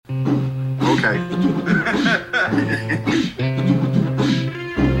Okay.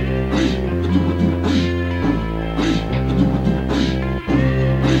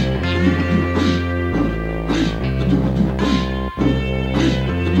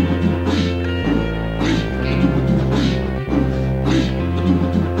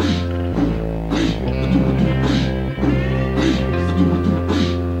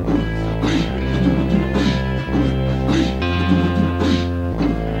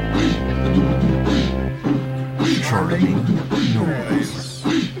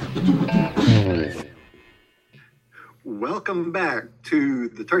 Welcome back to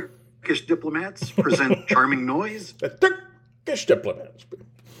the Turkish Diplomats present Charming Noise. The Turkish Diplomats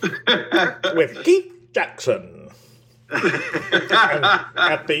with Keith Jackson.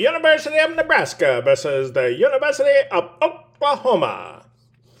 At the University of Nebraska versus the University of Oklahoma.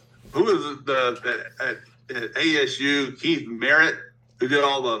 Who was at ASU? Keith Merritt, who did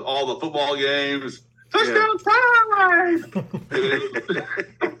all the football games. Touchdown time!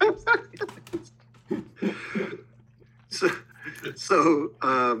 So,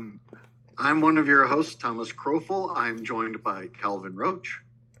 I'm one of your hosts, Thomas Crowful. I'm joined by Calvin Roach,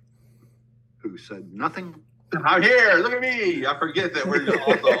 who said nothing. I'm here. Look at me. I forget that we're just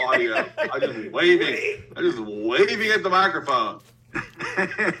also audio. I'm just waving at the microphone.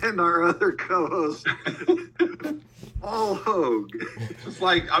 And our other co-host, Paul Hogue. It's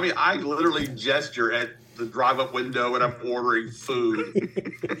like, I literally gesture at the drive-up window when I'm ordering food.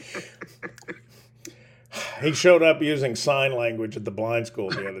 He showed up using sign language at the blind school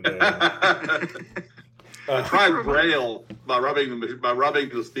the other day. I tried Braille by rubbing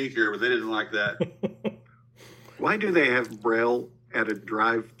the speaker, but they didn't like that. Why do they have Braille at a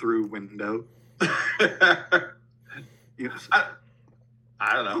drive-through window? Yes.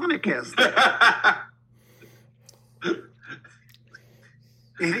 I don't know. I'm going to guess that.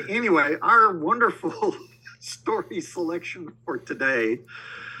 Anyway, our wonderful story selection for today,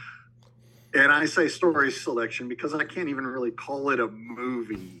 and I say story selection because I can't even really call it a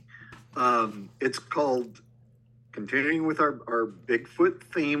movie. It's called, continuing with our Bigfoot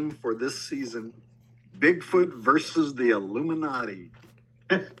theme for this season, Bigfoot versus the Illuminati.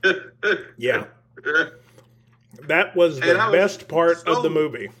 Yeah. That was the best part of the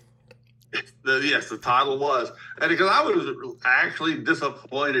movie. Yes, the title was. And because I was actually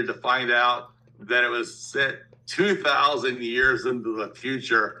disappointed to find out that it was set 2,000 years into the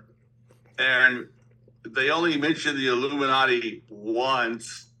future. And they only mentioned the Illuminati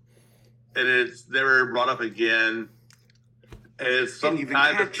once, and it's never brought up again. And it's some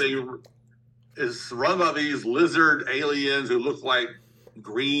kind of thing. It's run by these lizard aliens who look like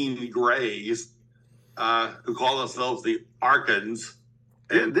green grays, who call themselves the Arkans.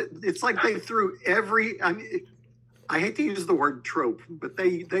 And it's like they threw I hate to use the word trope, but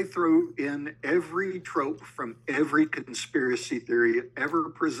they threw in every trope from every conspiracy theory ever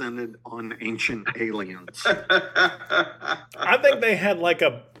presented on ancient aliens. I think they had like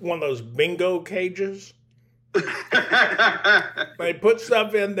one of those bingo cages. They put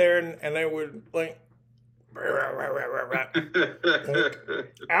stuff in there and they would like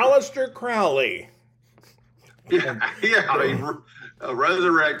Aleister Crowley. They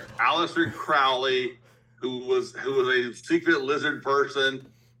resurrect Aleister Crowley, who was a secret lizard person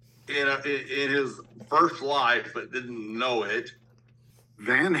in his first life, but didn't know it.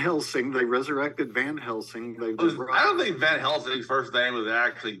 Van Helsing, they resurrected Van Helsing. I don't think Van Helsing's first name was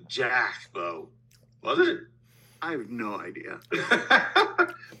actually Jack, though. Was it? I have no idea.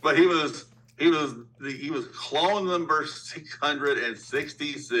 But he was clone number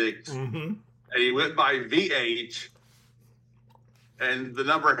 666, and he went by VH, and the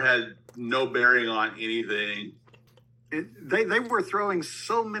number had no bearing on anything. They were throwing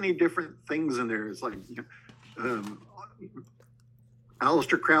so many different things in there. It's like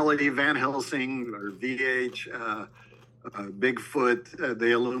Aleister Crowley, Van Helsing, or VH, Bigfoot,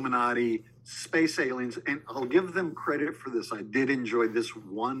 the Illuminati, space aliens. And I'll give them credit for this. I did enjoy this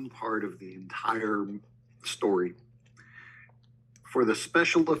one part of the entire story. For the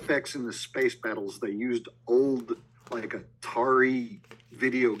special effects in the space battles, they used old, like Atari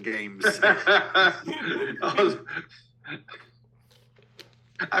video games. You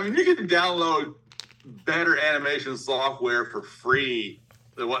can download better animation software for free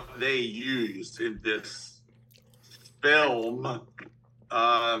than what they used in this film.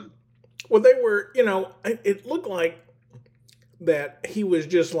 Well, they were, it looked like that he was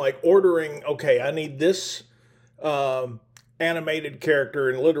just like ordering, okay, I need this animated character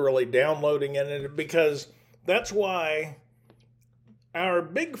and literally downloading it, because that's why our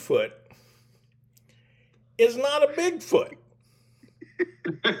Bigfoot is not a Bigfoot.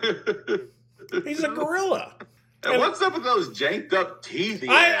 He's a gorilla. And what's up with those janked up teeth?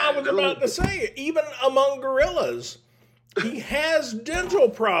 I was about to say, even among gorillas, he has dental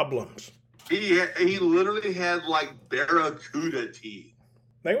problems. He literally had like barracuda teeth.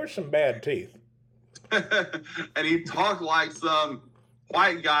 They were some bad teeth. And he talked like some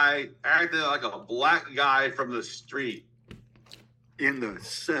white guy acting like a black guy from the street. In the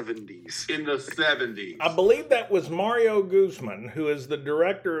 70s. In the 70s. I believe that was Mario Guzman, who is the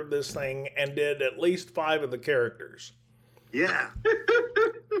director of this thing and did at least 5 of the characters. Yeah.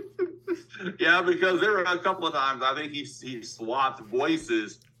 Yeah, because there were a couple of times I think he swapped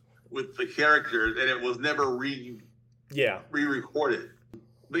voices with the characters, and it was never re-recorded.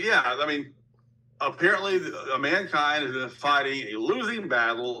 But yeah, I mean, apparently mankind has been fighting a losing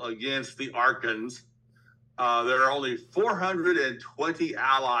battle against the Archons. There are only 420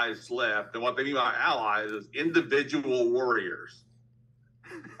 allies left, and what they mean by allies is individual warriors.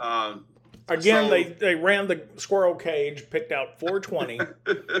 Again, they ran the squirrel cage, picked out 420.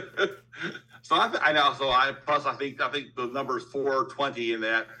 So I know. So I think the numbers 420 in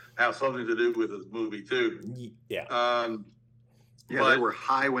that have something to do with this movie too. Yeah. Yeah, they were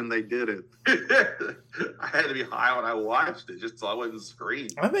high when they did it. I had to be high when I watched it, just so I wouldn't scream.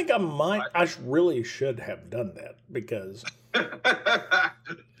 I think I really should have done that because.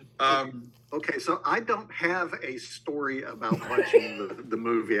 Okay, so I don't have a story about watching the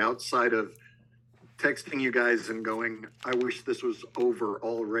movie outside of texting you guys and going, I wish this was over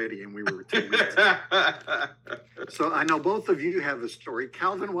already and we were 10 minutes. So I know both of you have a story.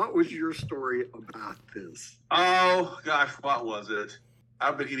 Calvin, what was your story about this? Oh, gosh, what was it?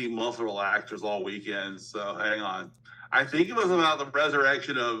 I've been eating multiple actors all weekend, so hang on. I think it was about the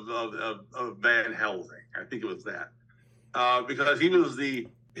resurrection of Van Helsing. I think it was that. Because he was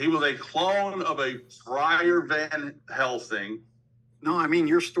a clone of a prior Van Helsing. No, I mean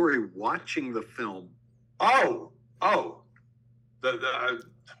your story watching the film. Oh.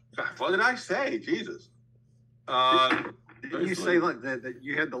 What did I say? Jesus. Didn't you say like that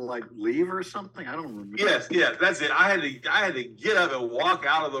you had to like leave or something? I don't remember. Yes, that's it. I had to get up and walk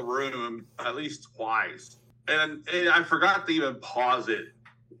out of the room at least twice, and I forgot to even pause it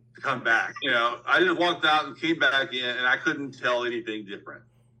to come back. You know, I just walked out and came back in, and I couldn't tell anything different.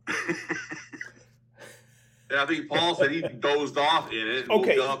 And I think Paul said he dozed off in it.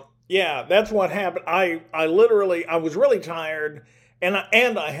 Okay. Woke up. Yeah, that's what happened. I was really tired, and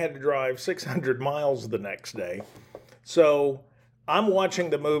I had to drive 600 miles the next day. So I'm watching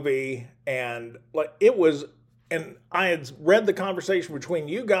the movie, and and I had read the conversation between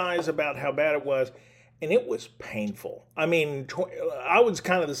you guys about how bad it was, and it was painful. I mean, I was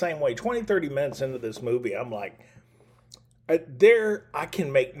kind of the same way. 20, 30 minutes into this movie, I'm like, I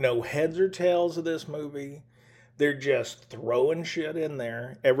can make no heads or tails of this movie. They're just throwing shit in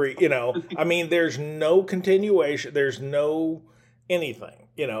there. I mean, there's no continuation. There's no anything.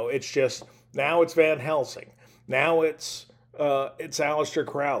 It's just, now it's Van Helsing. Now it's Aleister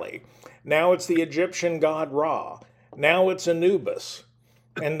Crowley. Now it's the Egyptian god Ra. Now it's Anubis.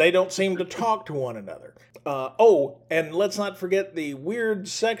 And they don't seem to talk to one another. And let's not forget the weird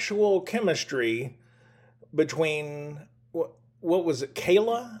sexual chemistry between, what was it,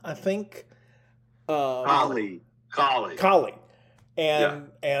 Kayla, I think? Collie.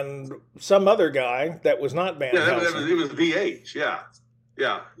 And some other guy that was not Van Helsing. It was VH, yeah.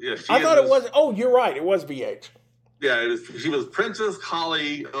 I thought it was, you're right, it was VH. Yeah, she was Princess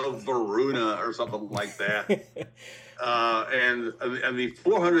Collie of Varuna or something like that. And the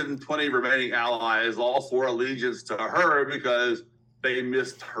 420 remaining allies all swore allegiance to her because they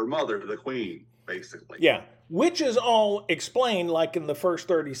missed her mother, the queen, basically. Yeah, which is all explained like in the first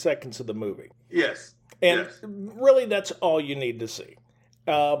 30 seconds of the movie. Yes. And really, that's all you need to see.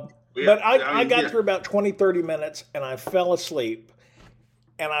 But I got through about 20, 30 minutes, and I fell asleep.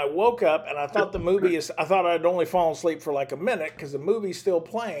 And I woke up, and I thought I thought I'd only fallen asleep for like a minute because the movie's still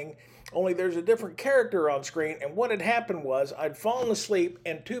playing, only there's a different character on screen. And what had happened was I'd fallen asleep,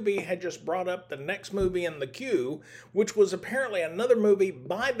 and Tubi had just brought up the next movie in the queue, which was apparently another movie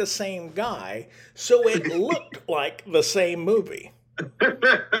by the same guy, so it looked like the same movie.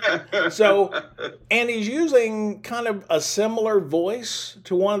 And he's using kind of a similar voice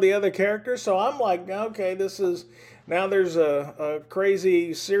to one of the other characters. So I'm like, okay, now there's a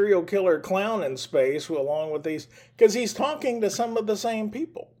crazy serial killer clown in space along with these, because he's talking to some of the same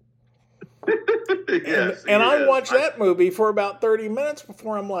people. And I watched that movie for about 30 minutes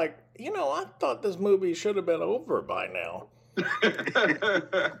before I'm like, I thought this movie should have been over by now.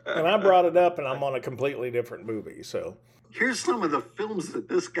 And I brought it up, and I'm on a completely different movie, so... Here's some of the films that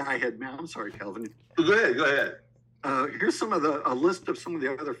this guy had made. I'm sorry, Calvin. Go ahead. Here's a list of some of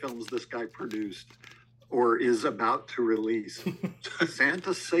the other films this guy produced or is about to release.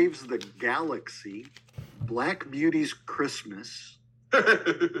 Santa Saves the Galaxy, Black Beauty's Christmas,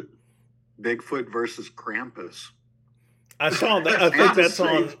 Bigfoot versus Krampus. I saw that. I think that's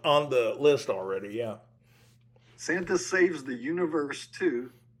on the list already. Yeah. Santa Saves the Universe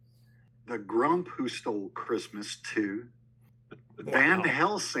 2, The Grump Who Stole Christmas 2, Van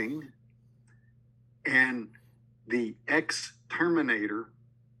Helsing, and The Exterminator,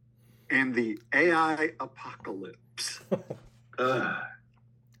 and The AI Apocalypse.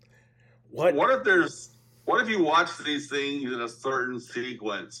 What if you watch these things in a certain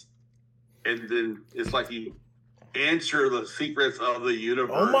sequence, and then it's like you answer the secrets of the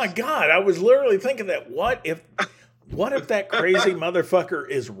universe? Oh my God! I was literally thinking that. What if that crazy motherfucker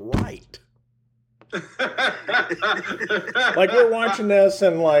is right? Like we're watching this,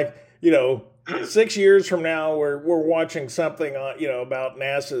 and 6 years from now, we're watching something on about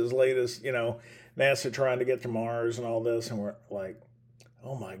NASA's latest, NASA trying to get to Mars and all this, and we're like,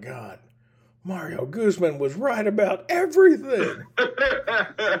 oh my God, Mario Guzman was right about everything.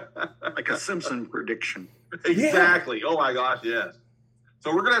 Like a Simpson prediction. Exactly. Yeah. Oh my gosh, yes.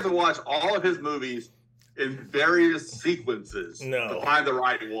 So we're gonna have to watch all of his movies in various sequences to find the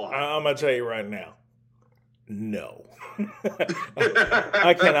right one. I'm gonna tell you right now, no.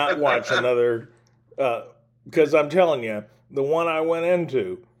 I cannot watch another, because I'm telling you, the one I went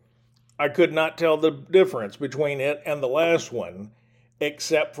into, I could not tell the difference between it and the last one,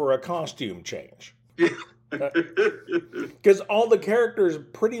 except for a costume change. Because all the characters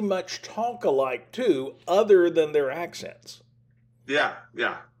pretty much talk alike too, other than their accents. Yeah.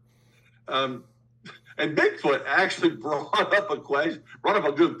 And Bigfoot actually brought up a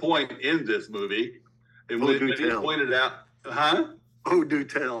good point in this movie. And when he pointed out, Oh, do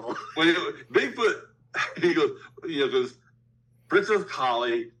tell. When Bigfoot, he goes, because Princess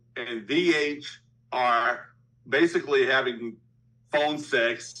Collie and VH are basically having phone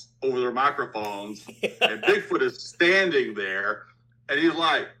sex over their microphones, and Bigfoot is standing there, and he's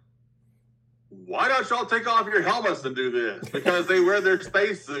like, why don't y'all take off your helmets and do this? Because they wear their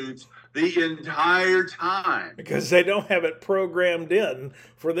spacesuits the entire time. Because they don't have it programmed in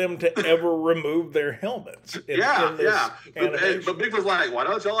for them to ever remove their helmets. But Bigfoot's like, why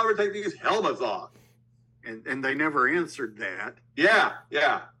don't y'all ever take these helmets off? And they never answered that. Yeah.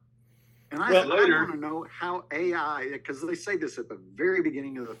 And I want to know how AI, because they say this at the very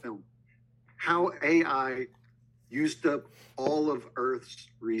beginning of the film, how AI used up all of Earth's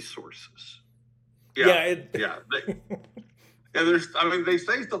resources. They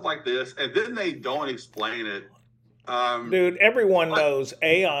say stuff like this, and then they don't explain it. Dude, everyone knows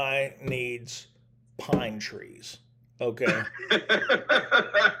AI needs pine trees. Okay.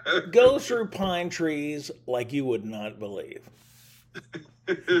 Go through pine trees like you would not believe.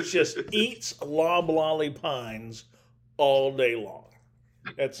 It just eats loblolly pines all day long.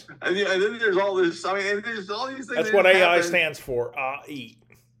 And then there's all this. There's all these things. That's what AI stands for. Eat.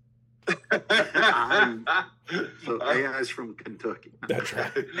 So AI's from Kentucky. That's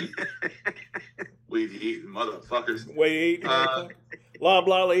right. Weed eating motherfuckers. Weed eating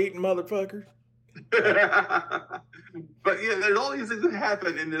loblolly eating motherfuckers. But there's all these things that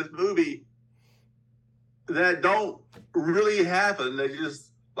happen in this movie that don't really happen. They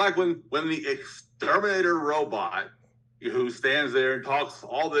just, like when the exterminator robot, who stands there and talks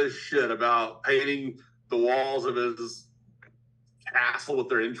all this shit about painting the walls of his castle with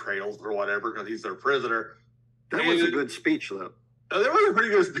their entrails or whatever because he's their prisoner. That was a good speech, though. There was a pretty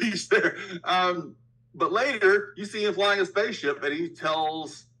good speech there. But later, you see him flying a spaceship, and he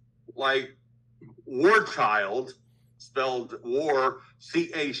tells, War Child, spelled War,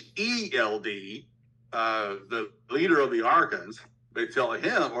 Cheld, the leader of the Arkans. They tell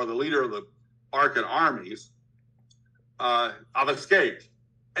him, or the leader of the Arkan armies, I've escaped.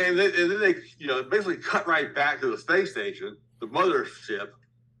 And then they basically cut right back to the space station, the mothership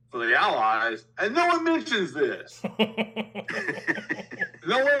for the Allies, and no one mentions this.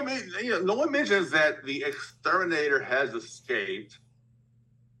 No one mentions that the exterminator has escaped.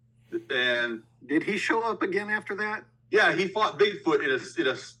 And did he show up again after that? Yeah, he fought Bigfoot in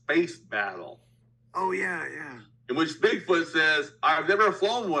a space battle. Oh yeah. In which Bigfoot says, "I've never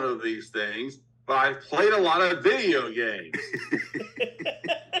flown one of these things, but I've played a lot of video games."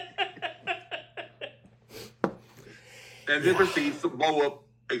 And then proceeds to blow up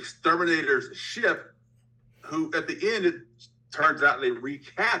Exterminator's ship, who at the end it turns out they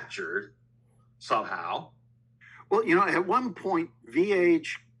recaptured somehow. Well, at one point, VH,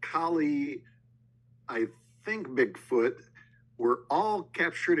 Kali, I think Bigfoot were all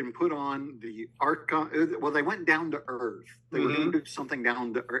captured and put on the Archon. Well, they went down to Earth. They were going to do something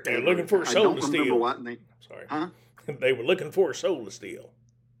down to Earth. They were looking for a soul to steal. What and Sorry. Huh? They were looking for a soul to steal.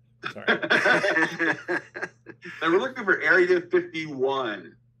 Sorry. They were looking for Area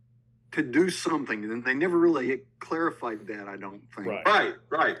 51. To do something, and they never really clarified that, I don't think.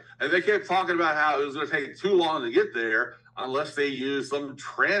 Right. And they kept talking about how it was going to take too long to get there unless they used some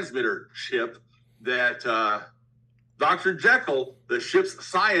transmitter chip that Dr. Jekyll, the ship's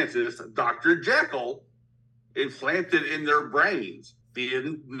scientist, Dr. Jekyll, implanted in their brains. There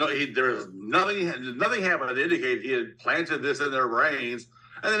was nothing happened to indicate he had planted this in their brains.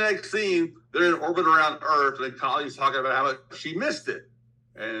 And the next scene, they're in orbit around Earth, and Colleen's talking about how much she missed it.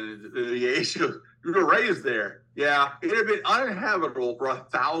 And the issue, you were raised there. Yeah, it had been uninhabitable for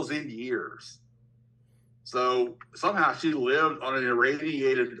 1,000 years. So somehow she lived on an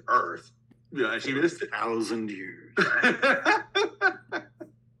irradiated Earth. And she missed it. 1,000 years.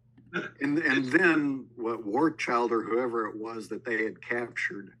 and then what Warchild or whoever it was that they had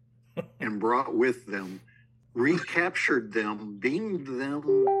captured and brought with them, recaptured them, beamed them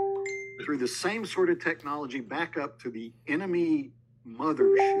through the same sort of technology back up to the enemy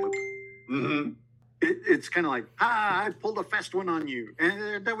mothership. Mm-hmm. It's kind of like, I pulled a fast one on you.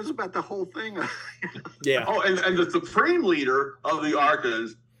 And that was about the whole thing. Yeah. Oh, and the supreme leader of the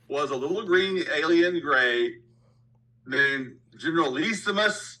Archons was a little green alien gray named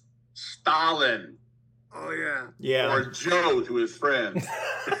Generalissimus Stalin. Oh, yeah. Yeah. Or Joe to his friends.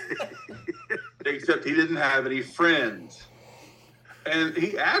 Except he didn't have any friends. And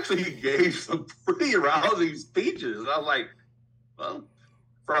he actually gave some pretty arousing speeches. And I was like, well,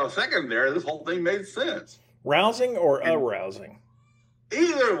 for a second there, this whole thing made sense. Rousing or arousing?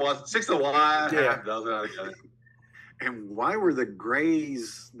 Either one, 6 of one, Yeah. half dozen out of the other. And why were the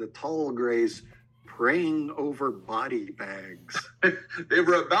grays, the tall grays, praying over body bags? They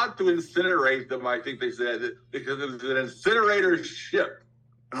were about to incinerate them, I think they said, because it was an incinerator ship.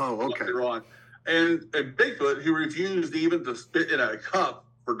 Oh, okay. Later on. And Bigfoot, who refused even to spit in a cup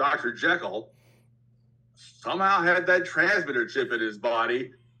for Dr. Jekyll, somehow had that transmitter chip in his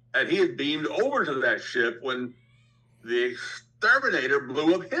body, and he had beamed over to that ship when the exterminator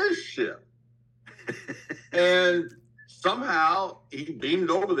blew up his ship. And somehow he beamed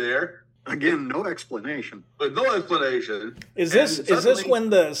over there. Again, no explanation. With no explanation. Is this when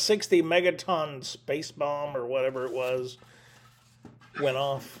the 60 megaton space bomb or whatever it was went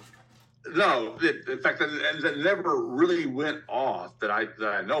off? No, in fact, it never really went off that I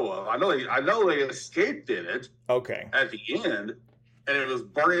know of. I know they escaped in it. Okay. At the end, and it was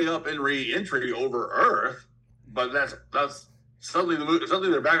burning up in re-entry over Earth. But that's suddenly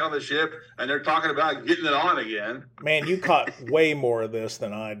they're back on the ship and they're talking about getting it on again. Man, you caught way more of this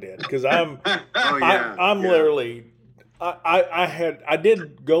than I did because I'm Oh, literally I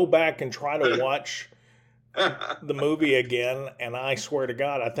did go back and try to watch the movie again, and I swear to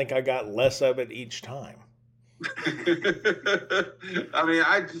God, I think I got less of it each time. I mean,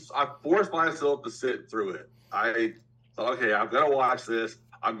 I forced myself to sit through it. I thought, okay, I'm gonna watch this.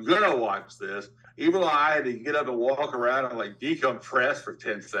 Even though I had to get up and walk around and like decompress for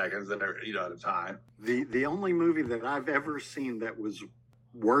 10 seconds at a time. The only movie that I've ever seen that was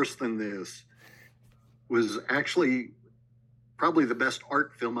worse than this was actually probably the best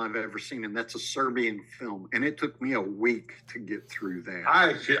art film I've ever seen, and that's a Serbian film. And it took me a week to get through that.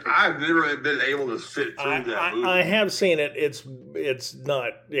 I've never been able to sit through that movie. I have seen it. It's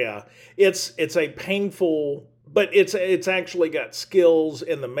not. Yeah, it's a painful, but it's actually got skills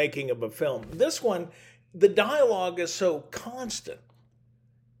in the making of a film. This one, the dialogue is so constant,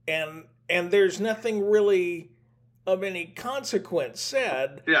 and there's nothing really of any consequence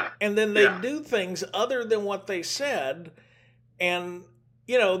said. Yeah. And then they do things other than what they said. And,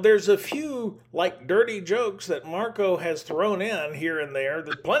 there's a few, like, dirty jokes that Marco has thrown in here and there.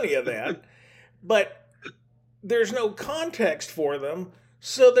 There's plenty of that. But there's no context for them,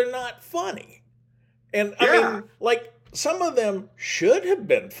 so they're not funny. And, I mean, like, some of them should have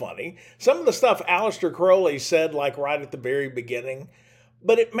been funny. Some of the stuff Aleister Crowley said, like, right at the very beginning.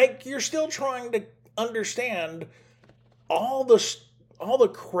 But you're still trying to understand all the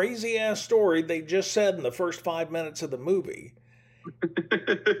crazy-ass story they just said in the first 5 minutes of the movie.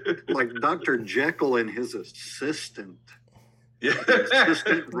 Like Dr. Jekyll and his assistant. Yeah.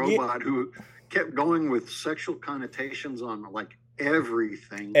 Assistant robot who kept going with sexual connotations on like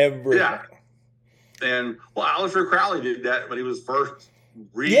everything. Yeah. And Aleister Crowley did that when he was first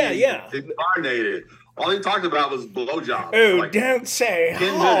reincarnated. All he talked about was blowjobs. Oh, like, don't say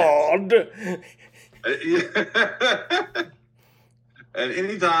hard. And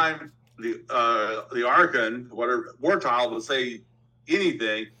anytime the Archon, whatever Warchild would say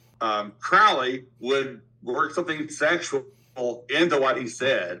anything, Crowley would work something sexual into what he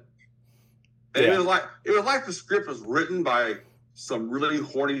said. And it was like the script was written by some really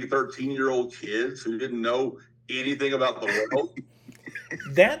horny 13-year-old kids who didn't know anything about the world.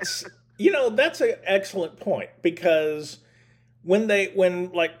 That's an excellent point, because when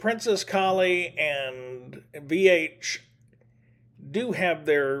like Princess Kali and VH do have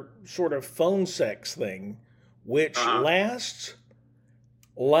their sort of phone sex thing, which lasts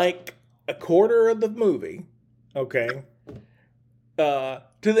like a quarter of the movie, okay?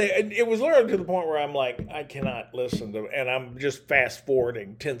 It was literally to the point where I'm like, I cannot listen to, and I'm just fast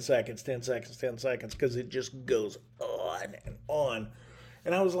forwarding 10 seconds, because it just goes on and on.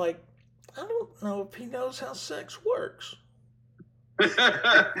 And I was like, I don't know if he knows how sex works. And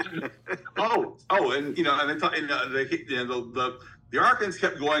the Archons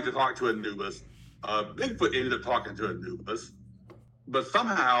kept going to talk to Anubis. Bigfoot ended up talking to Anubis, but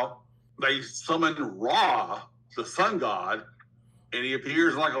somehow they summoned Ra, the sun god, and he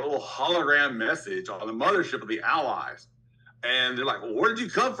appears like a little hologram message on the mothership of the Allies. And they're like, well, where did you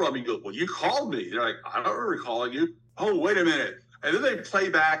come from? He goes, well, you called me. They're like, I don't remember calling you. Oh, wait a minute. And then they play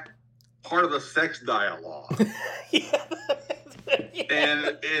back part of the sex dialogue. Yeah.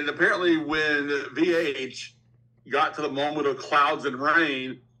 And apparently when VH got to the moment of clouds and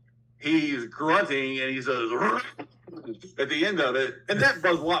rain, he's grunting and he says at the end of it, and that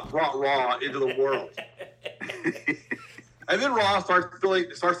was what brought Ra into the world. And then Ra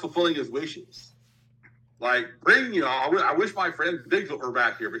starts fulfilling his wishes. Like, I wish my friend Bigfoot were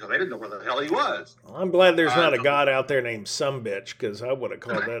back here, because they didn't know where the hell he was. Well, I'm glad there's not a god out there named Sumbitch, because I would have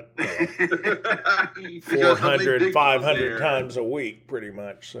called that 400, 500 times a week, pretty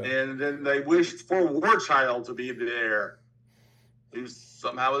much. So. And then they wished for Warchild to be there, who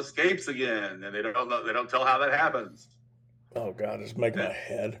somehow escapes again, and they don't tell how that happens. Oh God, it's making my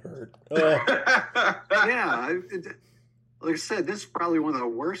head hurt. Yeah. Like I said, this is probably one of the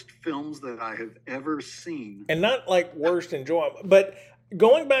worst films that I have ever seen. And not like worst enjoyment, but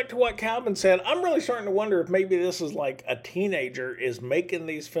going back to what Calvin said, I'm really starting to wonder if maybe this is like a teenager is making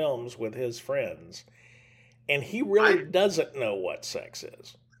these films with his friends, and he really doesn't know what sex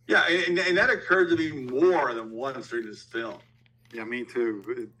is. Yeah, and that occurred to me more than once during this film. Yeah, me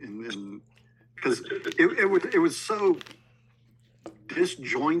too. Because it was so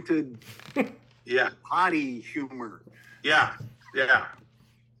disjointed. Yeah, potty humor. Yeah.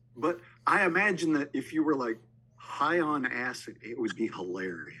 But I imagine that if you were like high on acid, it would be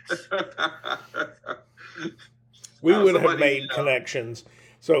hilarious. We would have made connections.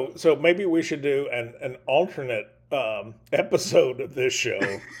 So maybe we should do an alternate episode of this show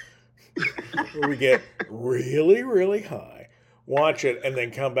where we get really, really high, watch it, and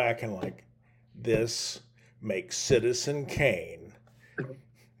then come back and like, this makes Citizen Kane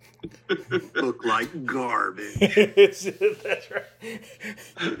look like garbage. That's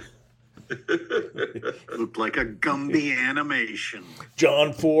right. Looked like a Gumby animation.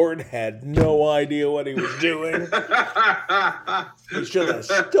 John Ford had no idea what he was doing. He should have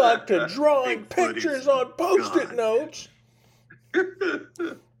stuck to drawing pictures on Post-it notes.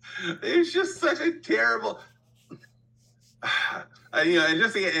 It's just such a terrible. And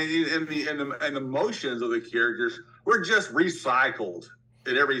just the emotions of the characters were just recycled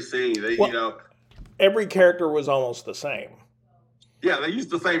in every scene. Every character was almost the same. Yeah, they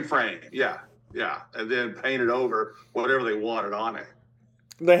used the same frame. Yeah, and then painted over whatever they wanted on it.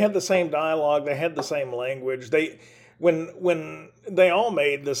 They had the same dialogue. They had the same language. When they all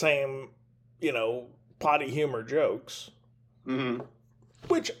made the same, potty humor jokes. Mm-hmm.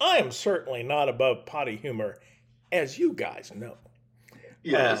 Which I am certainly not above potty humor, as you guys know.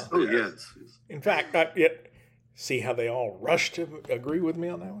 Yes. Yes. In fact, not yet. See how they all rushed to agree with me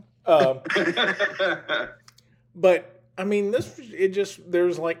on that one? But, I mean,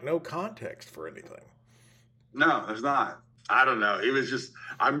 there's like no context for anything. No, there's not. I don't know.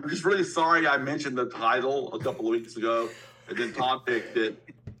 I'm just really sorry I mentioned the title a couple of weeks ago, and then Tom picked it.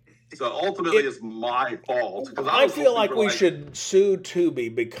 So ultimately, it's my fault. I feel like we should sue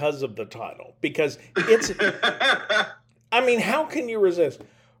Tubi because of the title. Because it's... I mean, how can you resist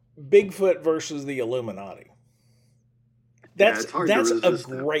Bigfoot versus the Illuminati? That's a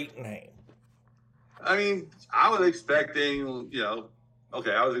great name. I mean, I was expecting,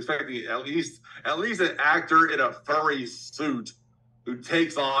 at least an actor in a furry suit who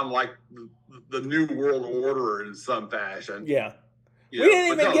takes on like the New World Order in some fashion. Yeah. We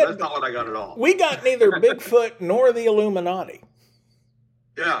didn't even get. That's not what I got at all. We got neither Bigfoot nor the Illuminati.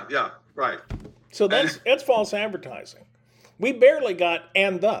 Yeah, right. So that's false advertising. We barely got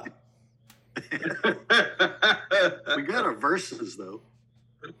and the. We got our verses though.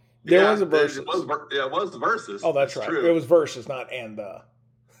 There was a versus. It was versus. Oh, that's right. True. It was versus, not and the.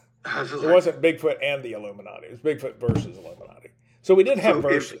 It wasn't Bigfoot and the Illuminati. It was Bigfoot versus Illuminati. So we did have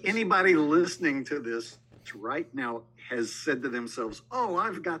verses. If anybody listening to this right now has said to themselves, "Oh,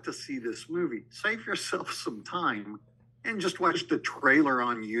 I've got to see this movie," save yourself some time and just watch the trailer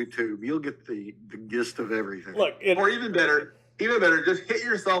on YouTube. You'll get the gist of everything. Look, or even better, just hit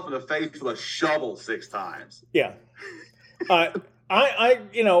yourself in the face with a shovel 6 times. Yeah.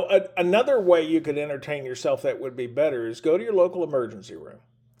 Another way you could entertain yourself that would be better is go to your local emergency room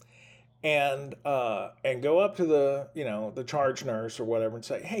and go up to the charge nurse or whatever and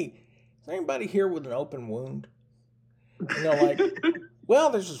say, "Hey, is there anybody here with an open wound?" Well,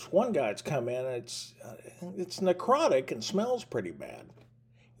 there's this one guy that's come in. It's necrotic and smells pretty bad.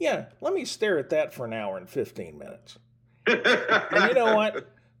 Yeah, let me stare at that for an hour and 15 minutes. And you know what?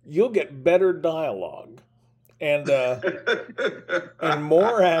 You'll get better dialogue and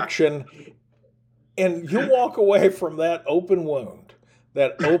more action, and you'll walk away from that open wound,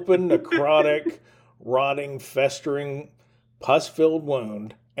 that open, necrotic, rotting, festering, pus-filled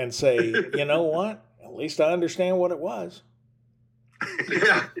wound, and say, "You know what? At least I understand what it was."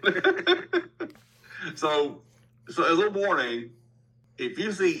 Yeah. So as a warning, if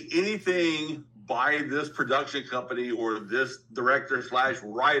you see anything by this production company or this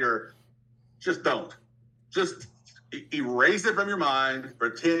director/writer, just don't. Just erase it from your mind.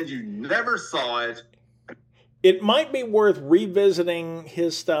 Pretend you never saw it. It might be worth revisiting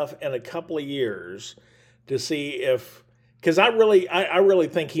his stuff in a couple of years to see if, because I really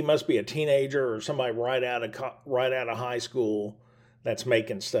think he must be a teenager or somebody right out of high school that's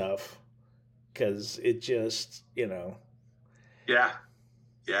making stuff, because it just, Yeah.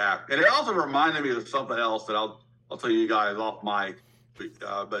 And it also reminded me of something else that I'll tell you guys off mic.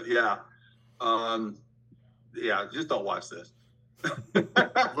 But yeah. Just don't watch this.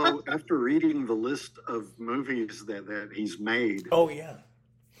 Although after reading the list of movies that he's made, oh yeah,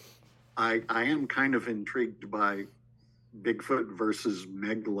 I am kind of intrigued by Bigfoot versus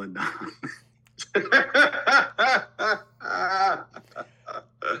Megalodon.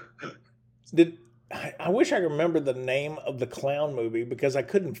 I wish I could remember the name of the clown movie because I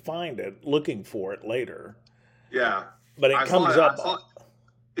couldn't find it looking for it later. Yeah. But it comes up.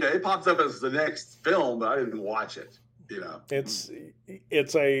 It pops up as the next film, but I didn't watch it. It's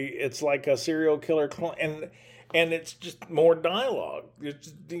like a serial killer clown, and it's just more dialogue.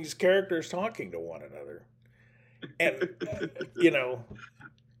 It's these characters talking to one another. And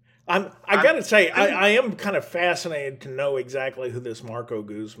I gotta say, I am kind of fascinated to know exactly who this Marco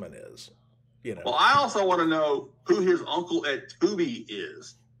Guzman is. Well, I also want to know who his uncle Ed Tooby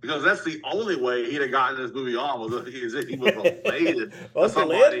is, because that's the only way he'd have gotten this movie on was if he was related to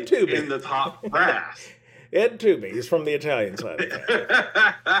somebody in the top brass. Ed Tooby, he's from the Italian side.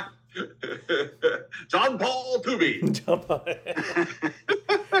 John Paul Tooby.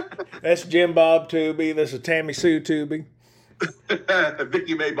 That's Jim Bob Tooby. This is Tammy Sue Tooby.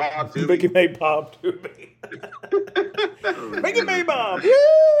 Vicky May Bob Tooby. Vicky May Bob Tooby. Vicky May Bob.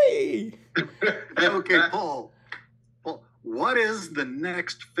 Yay! Okay, Paul, what is the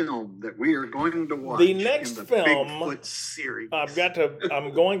next film that we are going to watch? The next in the film, Bigfoot series.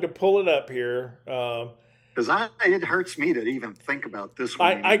 I'm going to pull it up here. Because it hurts me to even think about this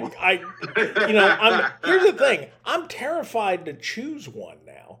one. Here's the thing. I'm terrified to choose one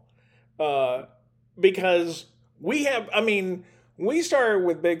now, because we started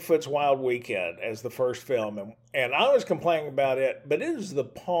with Bigfoot's Wild Weekend as the first film, and I was complaining about it, but it is the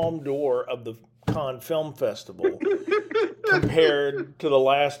Palme d'Or of the Cannes Film Festival compared to the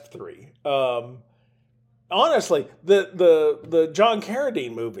last 3. Honestly, the John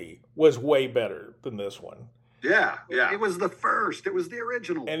Carradine movie was way better than this one. Yeah. It was the first. It was the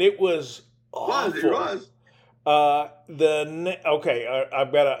original. And it was awful. It was. I've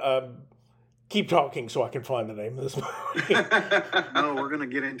got to keep talking so I can find the name of this movie. No, we're going to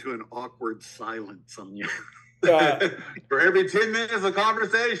get into an awkward silence on you. For every 10 minutes of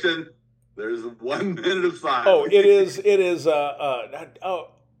conversation, there's 1 minute of silence. Oh, it is.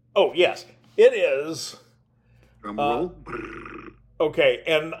 Yes, it is. Drum roll. Okay,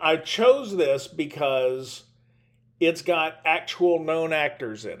 and I chose this because it's got actual known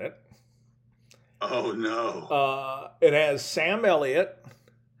actors in it. Oh, no. It has Sam Elliott.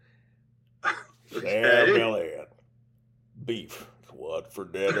 Okay. Sam Elliott. Beef. What for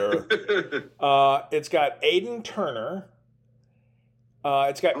dinner? It's got Aidan Turner.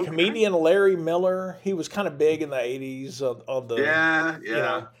 It's got comedian Larry Miller. He was kind of big in the 80s on the...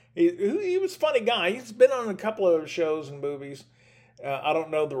 Yeah. He was a funny guy. He's been on a couple of shows and movies. I don't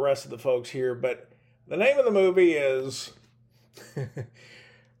know the rest of the folks here, but the name of the movie is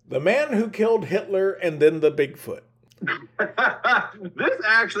The Man Who Killed Hitler and Then the Bigfoot. This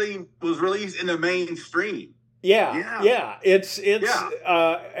actually was released in the mainstream. Yeah. It's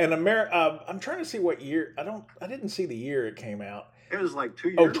an I'm trying to see what year. I didn't see the year it came out. It was like 2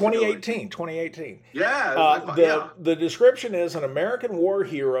 years 2018. ago. 2018. Yeah. The description is an American war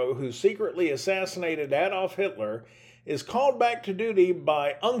hero who secretly assassinated Adolf Hitler is called back to duty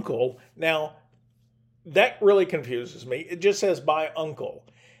by uncle. Now, that really confuses me. It just says by uncle.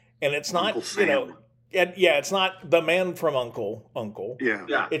 And it's not, Uncle Sam. It's not the man from Uncle.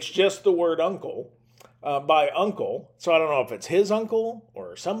 Yeah. It's just the word uncle, by uncle. So I don't know if it's his uncle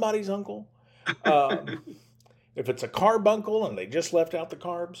or somebody's uncle. If it's a carbuncle and they just left out the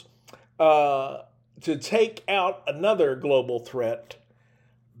carbs. To take out another global threat,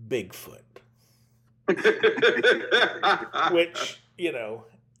 Bigfoot. Which,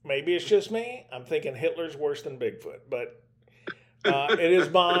 maybe it's just me. I'm thinking Hitler's worse than Bigfoot. But it is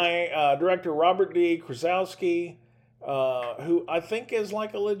by director Robert D. Krasowski, who I think is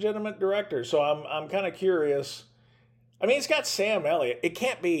like a legitimate director. So I'm kind of curious. I mean, it's got Sam Elliott.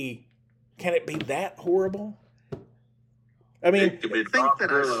 Can it be that horrible? I mean, it could be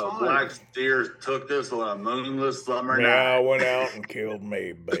black steers took this on a moonless summer night. I went out and killed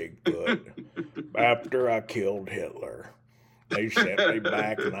me, Bigfoot. After I killed Hitler, they sent me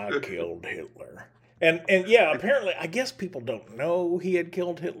back and I killed Hitler. And yeah, apparently, I guess people don't know he had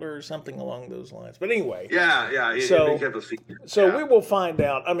killed Hitler or something along those lines. But anyway, he kept a secret. So we will find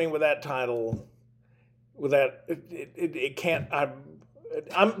out. I mean, with that title, it can't.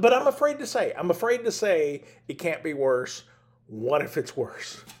 But I'm afraid to say. It can't be worse. What if it's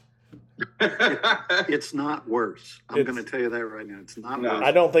worse? It's not worse. I'm going to tell you that right now. It's not worse.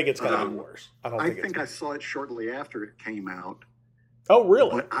 I don't think it's going to be worse. I think I saw it shortly after it came out. Oh,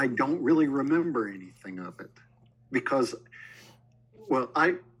 really? But I don't really remember anything of it because,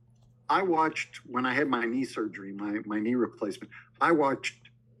 I watched when I had my knee surgery, my knee replacement. I watched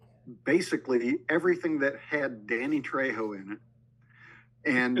basically everything that had Danny Trejo in it.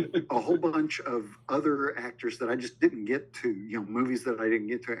 And a whole bunch of other actors that I just didn't get to, movies that I didn't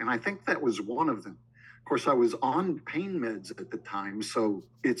get to. And I think that was one of them. Of course, I was on pain meds at the time, so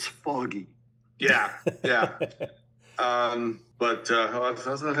it's foggy. Yeah. But I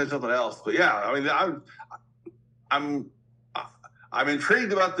was going to say something else. But yeah, I mean, I'm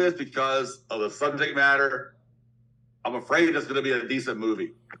intrigued about this because of the subject matter. I'm afraid it's going to be a decent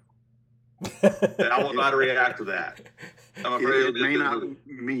movie. And I will not react to that. I'm afraid it may not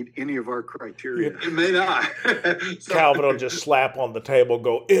meet any of our criteria. It may not. Calvin will just slap on the table and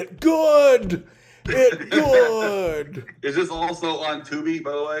go, "It good! It good!" Is this also on Tubi,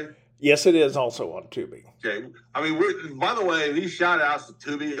 by the way? Yes, it is also on Tubi. Okay. I mean, by the way, these shout-outs to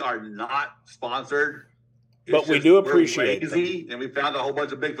Tubi are not sponsored. But we do appreciate them. And we found a whole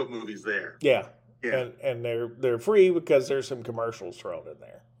bunch of Bigfoot movies there. Yeah. And they're free because there's some commercials thrown in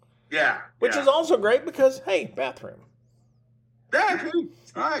there. Yeah. Which is also great because, hey, bathroom. Yeah,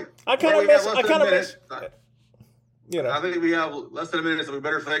 all right. I kind of miss. I think we have less than a minute, so we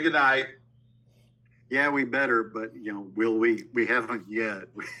better say goodnight. Yeah, we better, but will we? We haven't yet.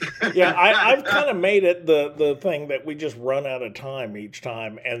 Yeah, I've kind of made it the thing that we just run out of time each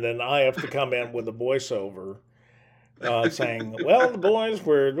time, and then I have to come in with a voiceover saying, "Well, the boys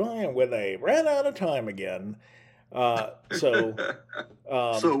were they ran out of time again." So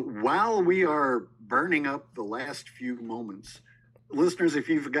while we are burning up the last few moments. Listeners, if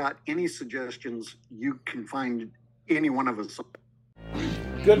you've got any suggestions, you can find any one of us.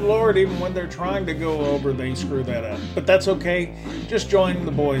 Good Lord, even when they're trying to go over, they screw that up. But that's okay. Just join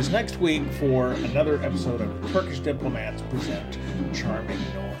the boys next week for another episode of Turkish Diplomats present Charming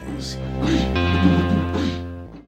Noise.